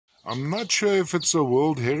I'm not sure if it's a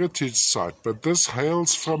World Heritage Site, but this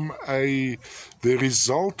hails from the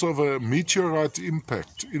result of a meteorite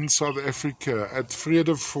impact in South Africa at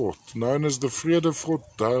Vredefort, known as the Vredefort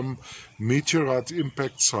Dome Meteorite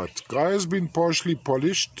Impact Site. Guy has been partially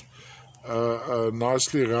polished,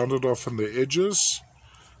 nicely rounded off on the edges.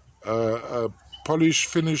 Polish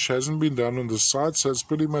finish hasn't been done on the side, so it's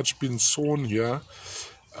pretty much been sawn here.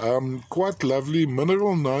 Quite lovely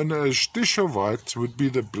mineral known as stishovite would be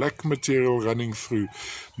the black material running through.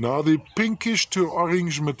 Now the pinkish to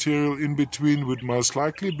orange material in between would most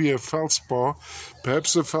likely be a feldspar,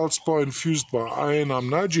 perhaps a feldspar infused by iron. I'm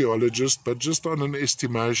no geologist, but just on an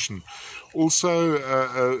estimation. Also,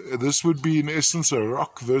 this would be in essence a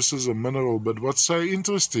rock versus a mineral, but what's so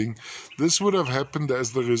interesting, this would have happened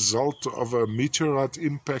as the result of a meteorite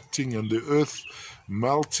impacting and the earth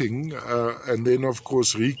melting and then of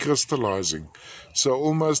course recrystallizing. So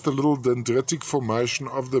almost a little dendritic formation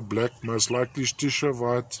of the black, most likely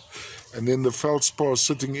stishovite, and then the feldspar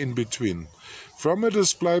sitting in between. From a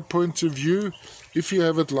display point of view, if you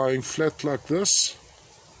have it lying flat like this,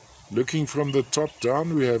 looking from the top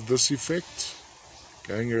down, we have this effect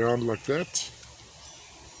going around like that.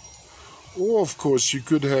 Or of course you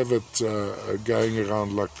could have it going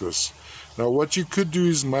around like this. Now what you could do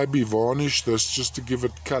is maybe varnish this just to give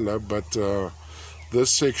it color, but this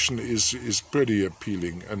section is pretty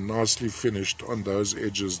appealing and nicely finished on those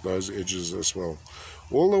edges as well.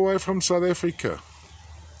 All the way from South Africa.